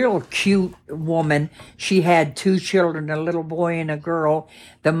a real cute woman. She had 2 children, a little boy and a girl.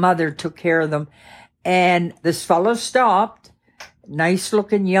 The mother took care of them. And this fellow stopped, nice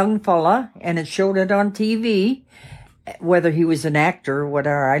looking young fella, and it showed it on TV, whether he was an actor or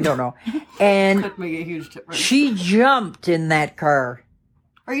whatever, I don't know. And Could make a huge difference. she jumped in that car.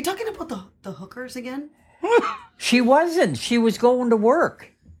 Are you talking about the hookers again? She wasn't. She was going to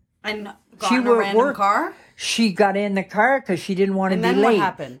work. And got She in a were at random work. car? She got in the car because she didn't want to And be then late. what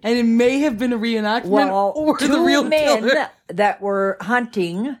happened? And it may have been a reenactment Well, or 2 the real men killer. that were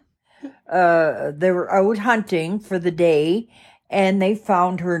hunting, they were out hunting for the day, and they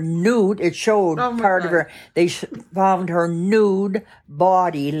found her nude. It showed Oh my part of God. her. They found her nude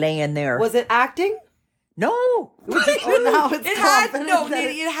body laying there. Was it acting? No. It was Oh, now it's It had confident that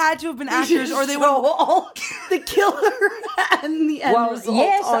it had to have been actors, or they would. all the killer and the end well, result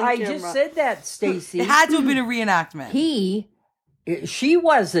yes, on I camera. just said that, Stacy. It had to have been a reenactment. She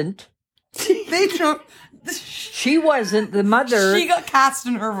wasn't. They don't. She wasn't. The mother She got cast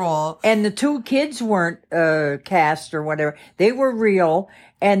in her role. and the 2 kids weren't cast or whatever. They were real.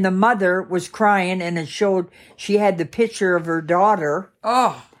 And the mother was crying, and it showed she had the picture of her daughter.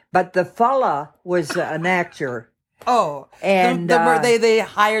 Oh, But the fella was an actor. oh, And, they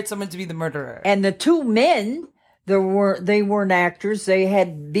hired someone to be the murderer. And the 2 men, they weren't actors. They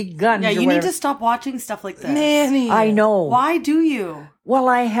had big guns. Yeah, or you need whatever. to stop watching stuff like this. Nanny, I know. Why do you? Well,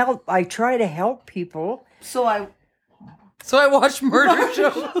 I try to help people. So So I watch murder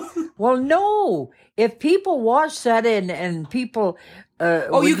shows. Well, no. If people watch that and people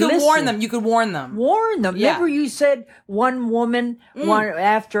you could warn them. You could warn them. Warn them. Yeah. Remember you said one woman,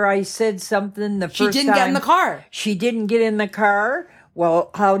 after I said something the first time. She didn't get in the car. She didn't get in the car.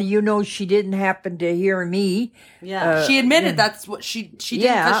 Well, how do you know she didn't happen to hear me? Yeah. She admitted that's what she did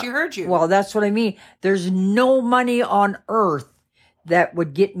because she heard you. Well, that's what I mean. There's no money on earth that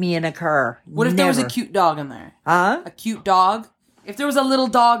would get me in a car. What if there was a cute dog in there? Huh? A cute dog? If there was a little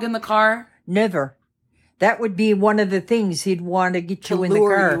dog in the car? Never. That would be one of the things he'd want to get you in the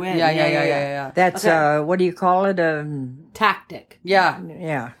lure car. you in. Yeah. That's what do you call it? Tactic. Yeah.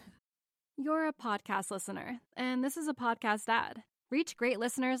 Yeah. You're a podcast listener, and this is a podcast ad. Reach great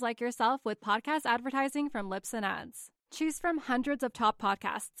listeners like yourself with podcast advertising from Lips and Ads. Choose from hundreds of top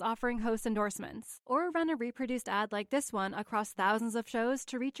podcasts offering host endorsements, or run a reproduced ad like this one across thousands of shows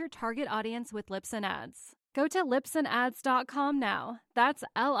to reach your target audience with Lips and Ads. Go to lipsandads.com now. That's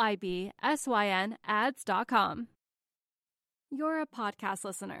LIBSYN ads.com. You're a podcast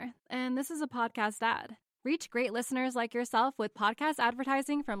listener, and this is a podcast ad. Reach great listeners like yourself with podcast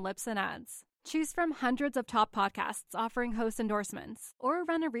advertising from Lips and Ads. Choose from hundreds of top podcasts offering host endorsements, or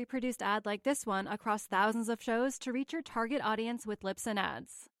run a reproduced ad like this one across thousands of shows to reach your target audience with Lips and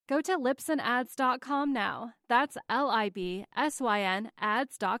Ads. Go to lipsandads.com now. That's LIBSYN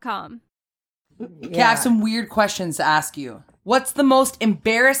ads.com. Okay, I have some weird questions to ask you. What's the most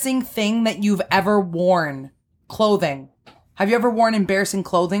embarrassing thing that you've ever worn? Clothing. Have you ever worn embarrassing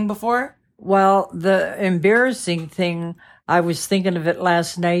clothing before? Well, the embarrassing thing, I was thinking of it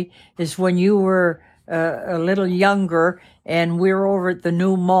last night, is when you were a little younger and we were over at the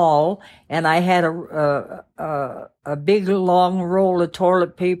new mall and I had a big long roll of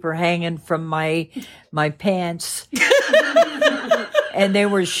toilet paper hanging from my pants. And they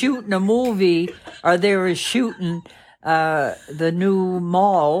were shooting a movie, or they were shooting the new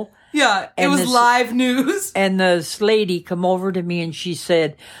mall. Yeah, it was live news. And this lady come over to me and she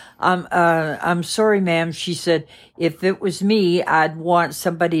said, I'm sorry, ma'am. She said, if it was me, I'd want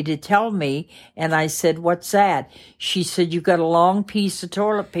somebody to tell me. And I said, what's that? She said, you got a long piece of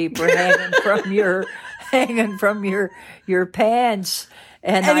toilet paper hanging from your pants.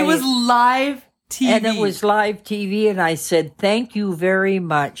 And it was live TV. And it was live TV, and I said, thank you very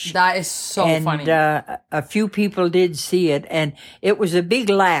much. That is so funny. And a few people did see it, and it was a big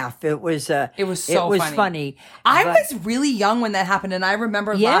laugh. It was funny. I was really young when that happened, and I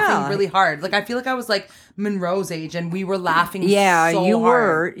remember laughing really hard. Like, I feel like I was like Monroe's age, and we were laughing so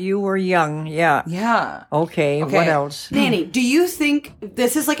hard. You were young, yeah. Yeah. Okay, what else? Nanny, do you think,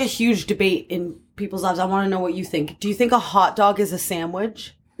 this is like a huge debate in people's lives. I want to know what you think. Do you think a hot dog is a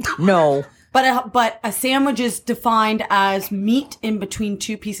sandwich? No. But a sandwich is defined as meat in between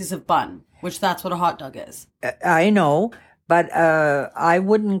two pieces of bun, which that's what a hot dog is. I know, but I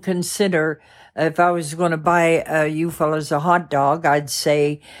wouldn't consider, if I was going to buy you fellas a hot dog, I'd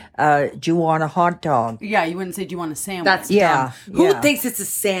say, do you want a hot dog? Yeah, you wouldn't say, do you want a sandwich? That's dumb. Who thinks it's a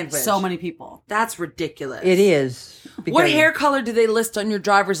sandwich? So many people. That's ridiculous. It is. What hair color do they list on your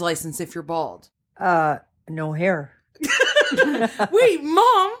driver's license if you're bald? No hair. Wait,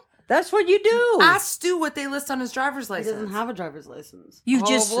 Mom. That's what you do. Ask Stu what they list on his driver's license. He doesn't have a driver's license.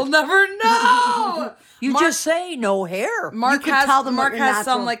 We'll never know. Just say no hair. Mark has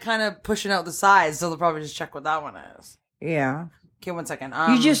some like kind of pushing out the sides, so they'll probably just check what that one is. Yeah. Okay, 1 second.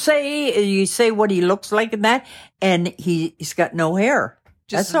 You just say what he looks like in that, and he's got no hair.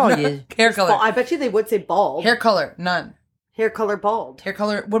 That's all you. Hair color. I bet you they would say bald. Hair color, none. Hair color, bald. Hair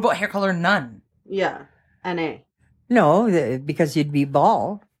color. What about hair color, none? Yeah, N-A. No, because you'd be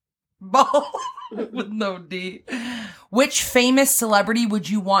bald. Bald with no D. Which famous celebrity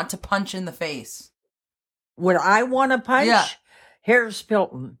would you want to punch in the face? Would I want to punch? Yeah. Harris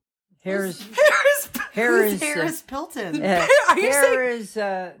Pilton. Harris Pilton? Are you saying?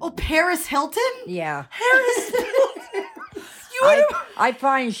 Paris Hilton? Yeah. Harris Pilton. I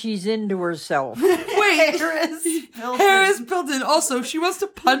find she's into herself. Wait, Harris Pilton. Also, she wants to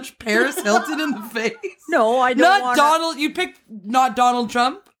punch Paris Hilton in the face. No, I don't. Not Donald. You picked not Donald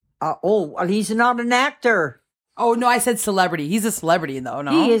Trump. Well, he's not an actor. Oh, no, I said celebrity. He's a celebrity, though,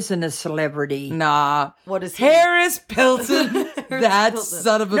 no? He isn't a celebrity. Nah. What is he? Harris Pilton. That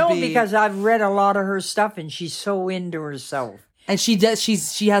son of a bee. No, because I've read a lot of her stuff, and she's so into herself. And she does.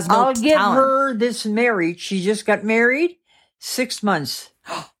 She has no I'll give talent. her this marriage. She just got married 6 months.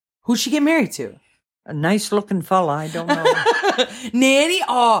 Who'd she get married to? A nice looking fella. I don't know.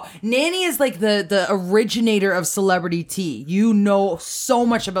 Nanny is like the originator of celebrity tea. You know so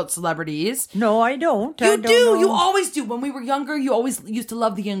much about celebrities. No, I don't. You do. You always do. When we were younger, you always used to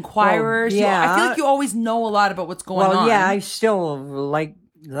love the Inquirers. yeah. I feel like you always know a lot about what's going on. Well, yeah, I still like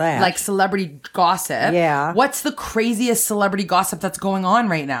that. Like celebrity gossip. Yeah. What's the craziest celebrity gossip that's going on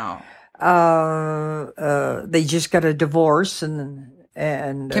right now? They just got a divorce and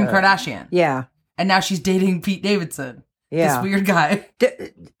Kim Kardashian. Yeah. And now she's dating Pete Davidson. Yeah. This weird guy.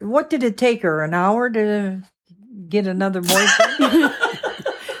 What did it take her? An hour to get another boyfriend?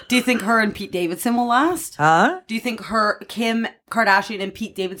 Do you think her and Pete Davidson will last? Huh? Do you think Kim Kardashian and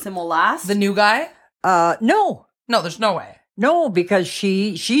Pete Davidson will last? The new guy? No. No, there's no way. No, because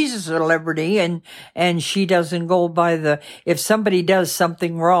she's a celebrity and she doesn't go by if somebody does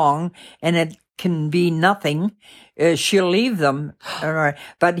something wrong and it can be nothing, she'll leave them. All right.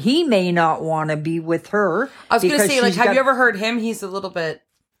 But he may not want to be with her. I was going to say, like, have you ever heard him? He's a little bit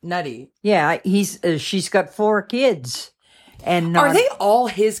nutty. Yeah, she's got 4 kids. And are they all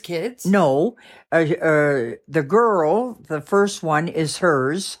his kids? No. The girl, the first one is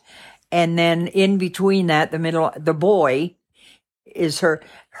hers. And then in between that, the boy is hers.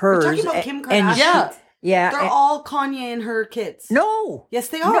 We're talking about Kim Kardashian. Yeah. They're all Kanye and her kids. No. Yes,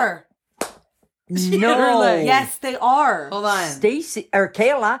 they are. No. Yes, they are. Hold on. Stacy or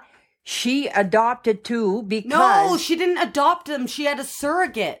Kayla, she adopted 2 because No, she didn't adopt them. She had a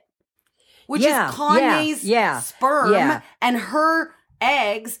surrogate, which is Kanye's sperm, and her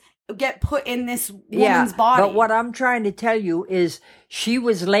eggs get put in this woman's body. But what I'm trying to tell you is she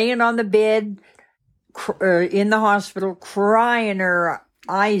was laying on the bed in the hospital crying her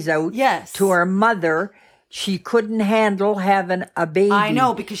eyes out to her mother. She couldn't handle having a baby. I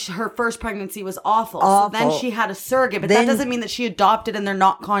know, because her first pregnancy was awful. So then she had a surrogate, but that doesn't mean that she adopted and they're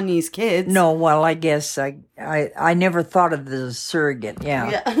not Kanye's kids. No, well, I guess I never thought of the surrogate.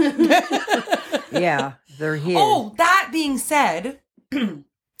 Yeah. Yeah, they're his. Oh, that being said,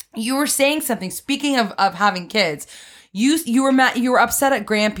 you were saying something. Speaking of having kids, you were upset at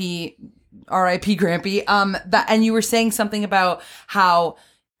Grampy, R.I.P. Grampy. And you were saying something about how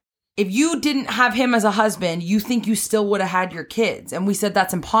if you didn't have him as a husband, you think you still would have had your kids, and we said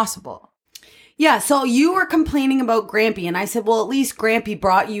that's impossible. Yeah, so you were complaining about Grampy, and I said, well, at least Grampy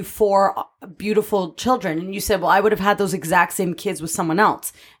brought you 4 beautiful children. And you said, well, I would have had those exact same kids with someone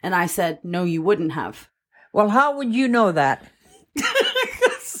else. And I said, no, you wouldn't have. Well, how would you know that?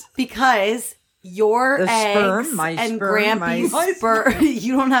 Because your The eggs sperm, my and sperm, Grampy's sperm,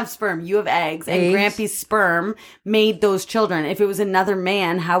 you don't have sperm, you have eggs, and Grampy's sperm made those children. If it was another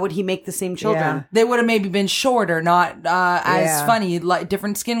man, how would he make the same children? Yeah. They would have maybe been shorter, not as funny, like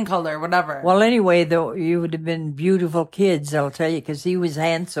different skin color, whatever. Well, anyway, though, you would have been beautiful kids, I'll tell you, because he was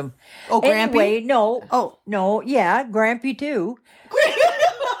handsome. Oh, Grampy? Anyway, no. Oh. No, yeah, Grampy too.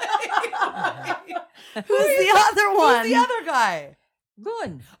 Who's the other one? Who's the other guy?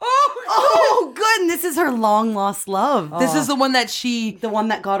 Good. Oh, good. And this is her long lost love. This is the one that the one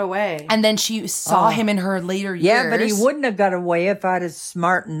that got away. And then she saw him in her later years. Yeah, but he wouldn't have got away if I'd have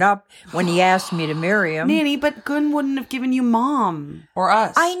smartened up when he asked me to marry him. Nanny, but Gun wouldn't have given you mom. Or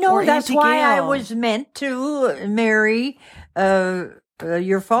us. I know, Or that's Auntie why I Gail. was meant to marry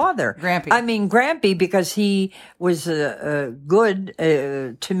your father. Grampy. I mean, Grampy, because he was good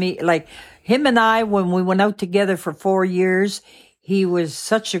to me. Like, him and I, when we went out together for 4 years, he was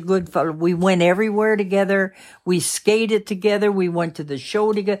such a good fellow. We went everywhere together. We skated together. We went to the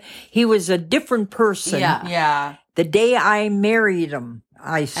show together. He was a different person. Yeah. The day I married him,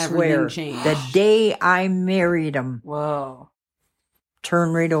 I swear, Everything changed. the day I married him, Whoa.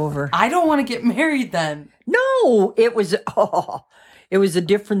 turn right over. I don't want to get married then. No, it was a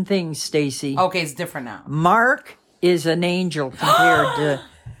different thing, Stacy. Okay, it's different now. Mark is an angel compared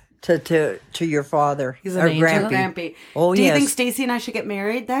to your father. He's an angel? Grampy. Oh, Do you yes. think Stacy and I should get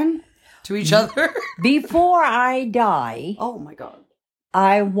married then? To each other? Before I die, Oh my God.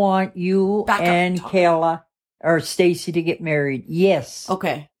 I want you Back up, and Tom. Kayla or Stacy to get married. Yes,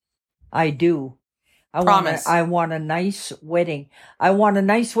 Okay. I do. Promise. I want a nice wedding. I want a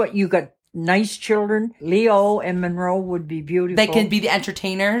nice You got nice children. Leo and Monroe would be beautiful. They can be the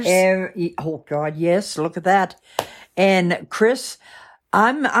entertainers. Oh God, yes! Look at that. And Chris,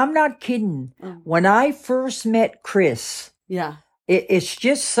 I'm not kidding. When I first met Chris, Yeah. it's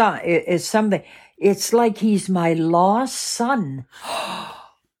just it's something. It's like he's my lost son.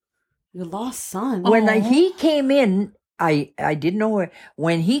 Your lost son. When he came in, I didn't know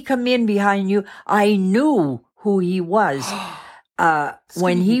when he come in behind you. I knew who he was.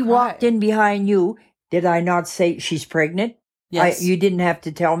 When he walked in behind you, did I not say she's pregnant? Yes. You didn't have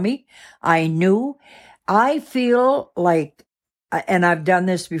to tell me. I knew. I feel like, and I've done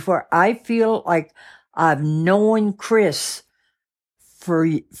this before, I feel like I've known Chris for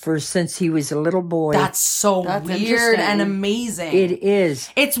since he was a little boy. That's so That's weird interesting. and amazing. It is.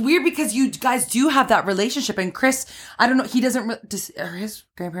 It's weird because you guys do have that relationship, and Chris, I don't know, he doesn't. Are his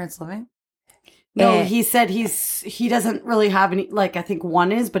grandparents living? No, he said he doesn't really have any, like, I think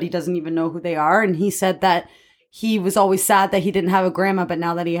one is, but he doesn't even know who they are. And he said that he was always sad that he didn't have a grandma, but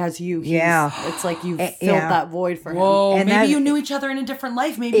now that he has you, it's like you filled that void for him. Whoa, And maybe you knew each other in a different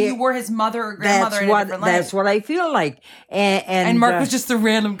life. Maybe you were his mother or grandmother in a different life. That's what I feel like. And Mark was just the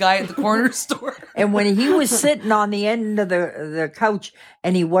random guy at the corner store. And when he was sitting on the end of the couch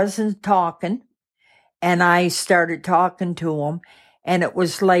and he wasn't talking, and I started talking to him, and it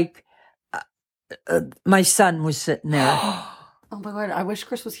was like my son was sitting there. Oh my God, I wish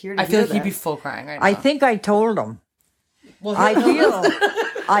Chris was here to I feel hear like he'd be this. full crying right now. I think I told him. Well,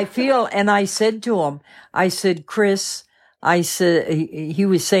 I feel, and I said to him, I said, Chris, I said, he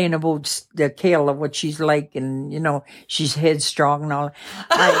was saying about Kayla, what she's like, and, you know, she's headstrong and all.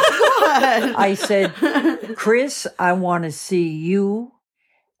 I said, Chris, I want to see you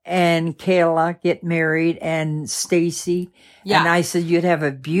and Kayla get married and Stacy. Yeah. And I said, you'd have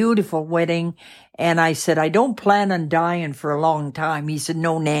a beautiful wedding. And I said, I don't plan on dying for a long time. He said,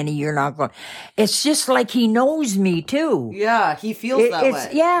 no, Nanny, you're not going. It's just like he knows me too. Yeah, he feels that way.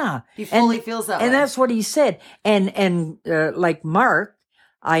 Yeah. He fully feels that way. And that's what he said. And like Mark,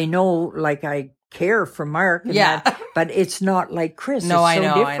 I know, like I care for Mark. And Yeah. that, but it's not like Chris. No, it's so I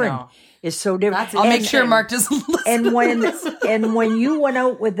know, I different. know. It's so different. I'll make sure Mark doesn't listen. And when you went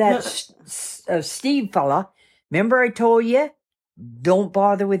out with that Steve fella, remember I told you, don't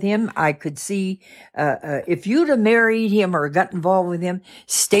bother with him. I could see if you'd have married him or got involved with him,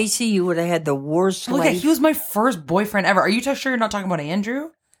 Stacy, you would have had the worst Look life. at, he was my first boyfriend ever. Are you sure you're not talking about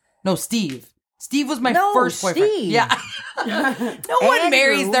Andrew? No, Steve. Steve was my first boyfriend. Steve. Yeah. No one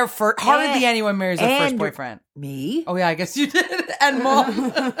marries their first. Hardly anyone marries their first boyfriend. Me. Oh yeah, I guess you did. And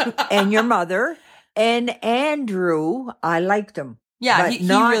Mom. And your mother. And Andrew, I liked him. Yeah, but he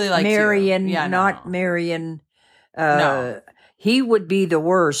not really liked you. Marion, Yeah, not Marion. He would be the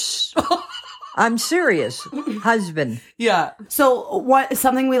worst. I'm serious. Husband. Yeah. So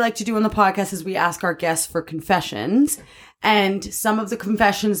something we like to do on the podcast is we ask our guests for confessions. And some of the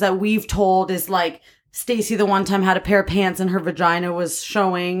confessions that we've told is like Stacy the one time had a pair of pants and her vagina was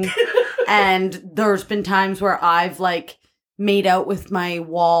showing. And there's been times where I've like made out with my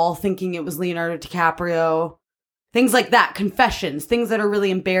wall thinking it was Leonardo DiCaprio. Things like that. Confessions. Things that are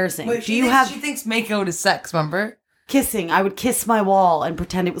really embarrassing. Wait, she thinks make out is sex, remember? Kissing. I would kiss my wall and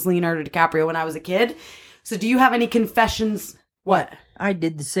pretend it was Leonardo DiCaprio when I was a kid. So do you have any confessions? What? I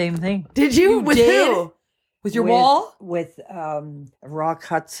did the same thing. Did you? With who? With your wall? With Rock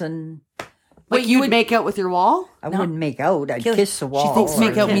Hudson. Wait, you would make out with your wall? I wouldn't make out. I'd kiss the wall. She thinks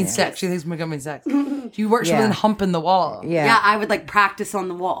make out or- means sex. She thinks make out means sex. You work within humping the wall. Yeah. I would like practice on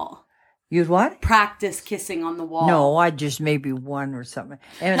the wall. You'd what? Practice kissing on the wall. No, I just maybe one or something.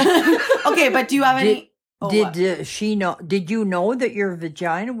 And Okay, but do you have any? did she know? Did you know that your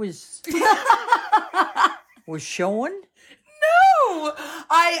vagina was showing? No,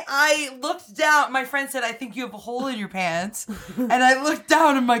 I looked down. My friend said, "I think you have a hole in your pants," and I looked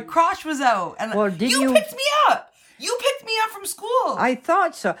down, and my crotch was out. And Well, did you you- picked me up. You picked me up from school. I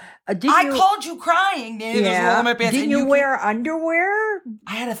thought so. I you, called you crying. Nanny, there's a hole in my pants. Didn't and you wear underwear?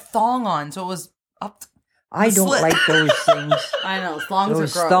 I had a thong on, so it was up. I don't slit. like those things. I know thongs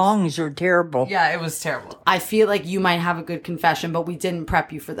Those are gross. thongs are terrible. Yeah, it was terrible. I feel like you might have a good confession, but we didn't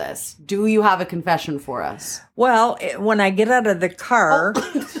prep you for this. Do you have a confession for us? Well, when I get out of the car,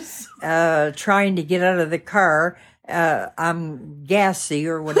 trying to get out of the car, I'm gassy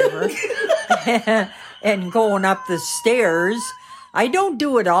or whatever, and going up the stairs. I don't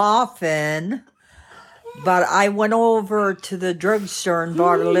do it often, but I went over to the drugstore and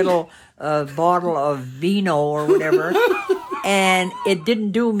bought a little bottle of vino or whatever, and it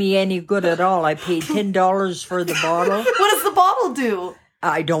didn't do me any good at all. I paid $10 for the bottle. What does the bottle do?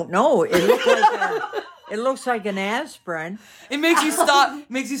 I don't know. It looks like an aspirin. It makes you stop.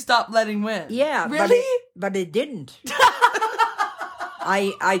 Makes you stop letting win. Yeah, really? But it didn't.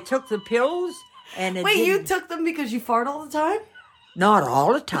 I took the pills and it Wait, didn't. you took them because you fart all the time? Not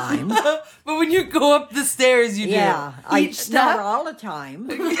all the time. But when you go up the stairs, you Yeah, do. Each step? not all the time.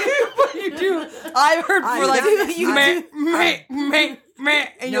 But you do. I've heard for like meh,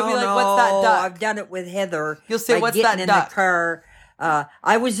 and you'll be like, "What's that duck?" I've done it with Heather. You'll say, Like "What's getting that in duck?" the car.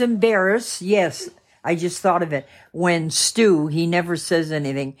 I was embarrassed. Yes, I just thought of it. When Stu, he never says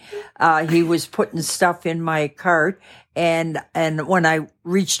anything. He was putting stuff in my cart, And when I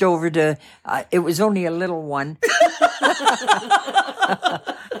reached over to, it was only a little one.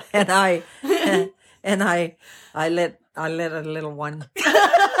 and I let a little one.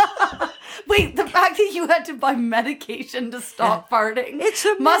 Wait, the fact that you had to buy medication to stop farting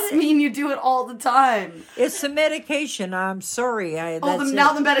must mean you do it all the time. It's the medication. I'm sorry.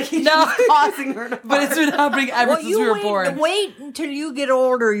 Now the medication is causing her to fart. But it's been happening ever since we were born. Wait until you get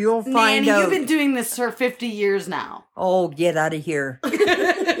older. You'll find Nanny, out. you've been doing this for 50 years now. Oh, get out of here.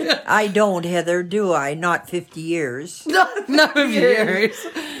 I don't, Heather, do I? Not 50 years. Not 50 years.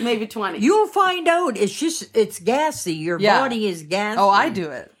 Maybe 20. You'll find out. It's gassy. Your body is gassy. Oh, I do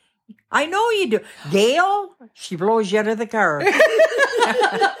it. I know you do. Gail, she blows you out of the car.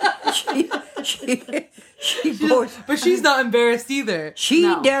 she blows. But she's not embarrassed either. She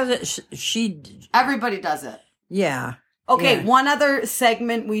doesn't. Everybody does it. Yeah. Okay, one other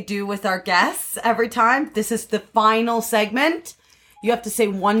segment we do with our guests every time. This is the final segment. You have to say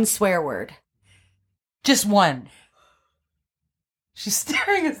one swear word. Just one. She's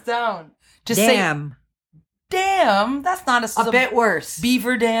staring us down. Just damn. Say, damn. That's not a bit worse.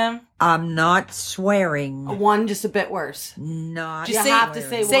 Beaver dam. I'm not swearing. One just a bit worse. Not. Just you have to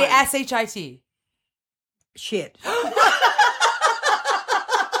say Say one. SHIT. Shit.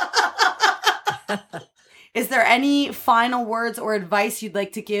 Is there any final words or advice you'd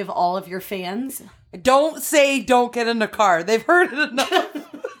like to give all of your fans? Don't say don't get in the car. They've heard it enough.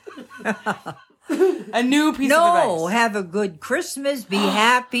 A new piece of advice. No, have a good Christmas. Be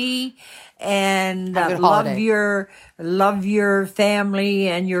happy. And holiday. love your family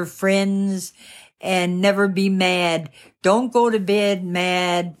and your friends, and never be mad. Don't go to bed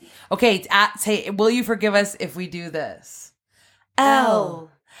mad. Okay, say, will you forgive us if we do this?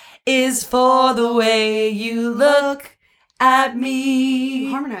 L is for the way you look at me.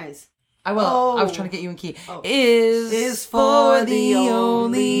 Harmonize. I will. I was trying to get you in key. Is for the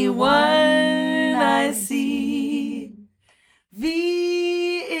only one I see.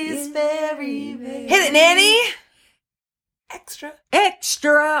 V is very, very... Hit it, Nanny! Extra.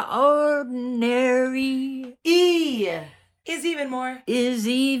 Extraordinary. E is even more. Is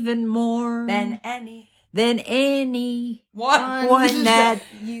even more. Than any. Than any. One that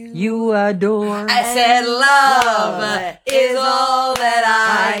you adore. I said love is all that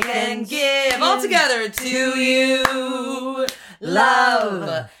I can give. All together to you.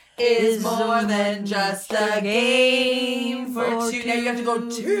 Love is more than just a game for two. Now you have to go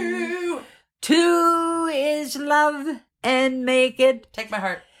two. Two is love and make it. Take my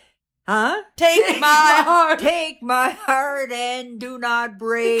heart. Huh? Take my heart. Take my heart and do not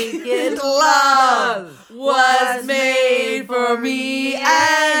break it. Love was made for me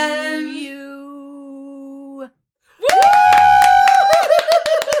and you. Woo!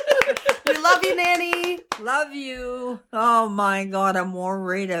 We love you, Nanny. Love you. Oh my God, I'm worn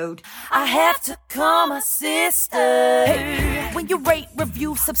right out. I have to call my sister. Hey, when you rate,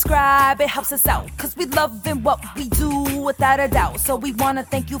 review, subscribe, it helps us out. Cause we loving what we do without a doubt. So we wanna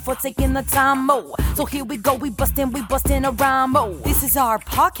thank you for taking the time, mo. So here we go, we bustin' a rhyme, mo. This is our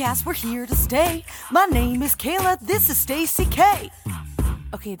podcast, we're here to stay. My name is Kayla, this is Stacey K.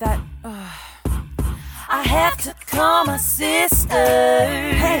 Okay, that, I have to call my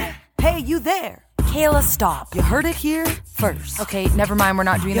sister. Hey, you there. Kayla, stop. You heard it here first. Okay, never mind. We're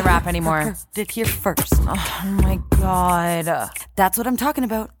not doing the rap anymore. Heard it here first. Oh my God. That's what I'm talking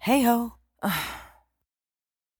about. Hey ho.